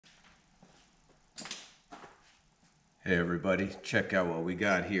Hey everybody, check out what we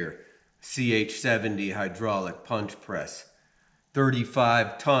got here. CH-70 hydraulic punch press.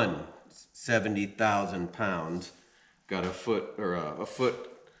 35 ton, 70,000 pounds. Got a foot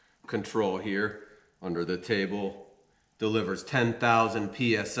control here under the table. Delivers 10,000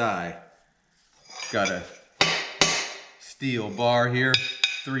 PSI. Got a steel bar here,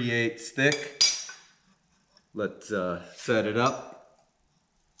 3/8 thick. Let's set it up.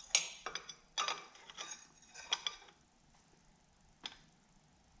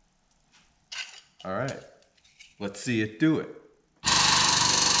 All right, let's see it do it.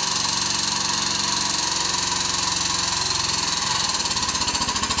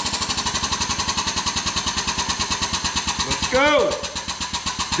 Let's go.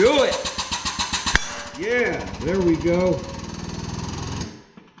 Do it. Yeah, there we go.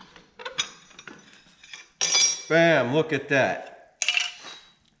 Bam, look at that.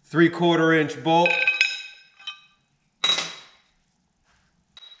 3/4 inch bolt.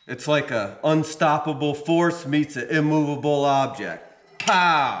 It's like an unstoppable force meets an immovable object.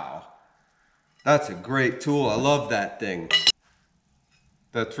 Pow! That's a great tool. I love that thing.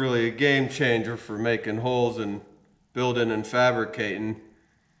 That's really a game changer for making holes and building and fabricating.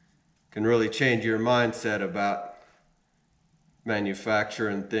 Can really change your mindset about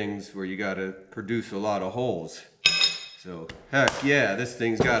manufacturing things where you got to produce a lot of holes. So, heck yeah, this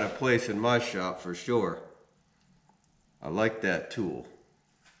thing's got a place in my shop for sure. I like that tool.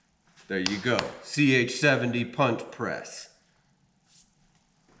 There you go, CH-70 punch press.